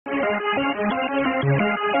Take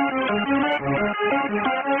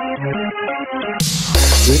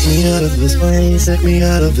me out of this place, take me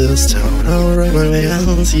out of this town. I'll write my way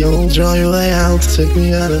out, you'll draw your way out. Take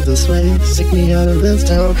me out of this place, take me out of this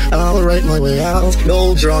town. I'll write my way out,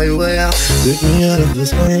 you'll draw your way out. Take me out of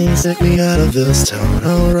this place, take me out of this town.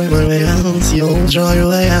 I'll write my way out, you'll draw your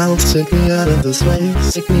way out. Take me out of this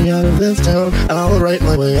place, take me out of this town. I'll write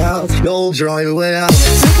my way out, you'll draw your way out.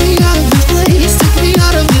 Take me out of this place, take me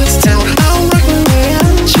out of this town. I'll write my way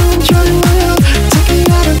out, you'll draw your way out. Take me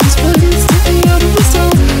out of this place, take me out of this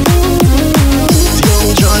town.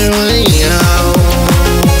 You'll draw your way out.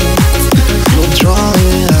 You'll draw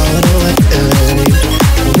it out away.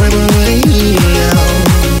 Write my way out.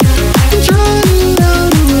 You'll draw it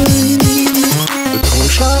out away. The tone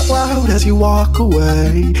shot loud as you walk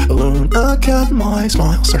away. Alone again, my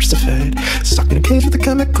smile starts to fade. Stuck in a cage with the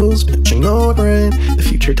chemicals pinching our brain. The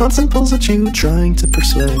future taunts and pulls at you, trying to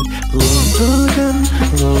persuade. Alone again,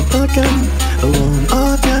 alone again, alone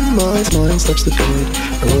again, my smile starts to fade.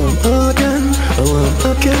 Alone again, alone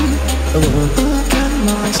again, alone again,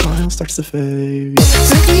 my smile starts to fade.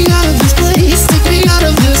 Take me out of this place, take me out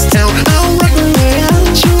of this town. I'll write my way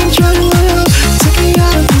out, you'll try your way out. Take me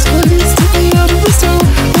out of this place, take me out of this town.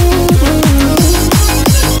 Alone again,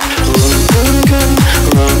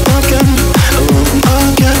 alone again, alone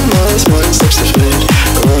again, my smile starts to fade.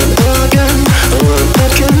 Alone again, alone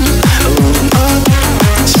again, alone again,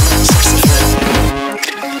 my smile starts to fade.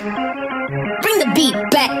 Bring the beat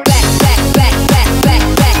back, back, back, back, back, back,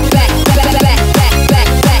 back, back, back, back, back, back,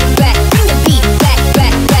 back, back. Bring the beat back,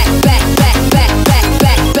 back, back, back, back, back, back,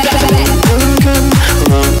 back, back, back.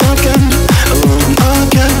 Alone again, alone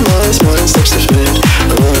again, my smile starts to fade.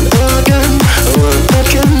 Alone again, alone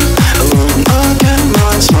again, alone again,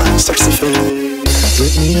 my smile starts to fade.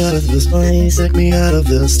 Take me out of this place, take me out of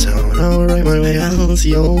this town. I'll write my way out,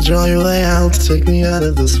 you'll draw your way out. Take me out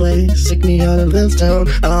of this place, take me out of this town.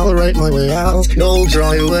 I'll write my way out, you'll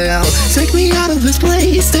draw your way out. Take me out of this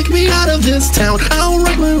place, take me out of this town. I'll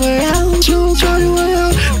write my way out, you'll draw your way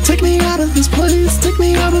out. Take me out of this place, take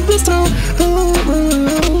me out of this town.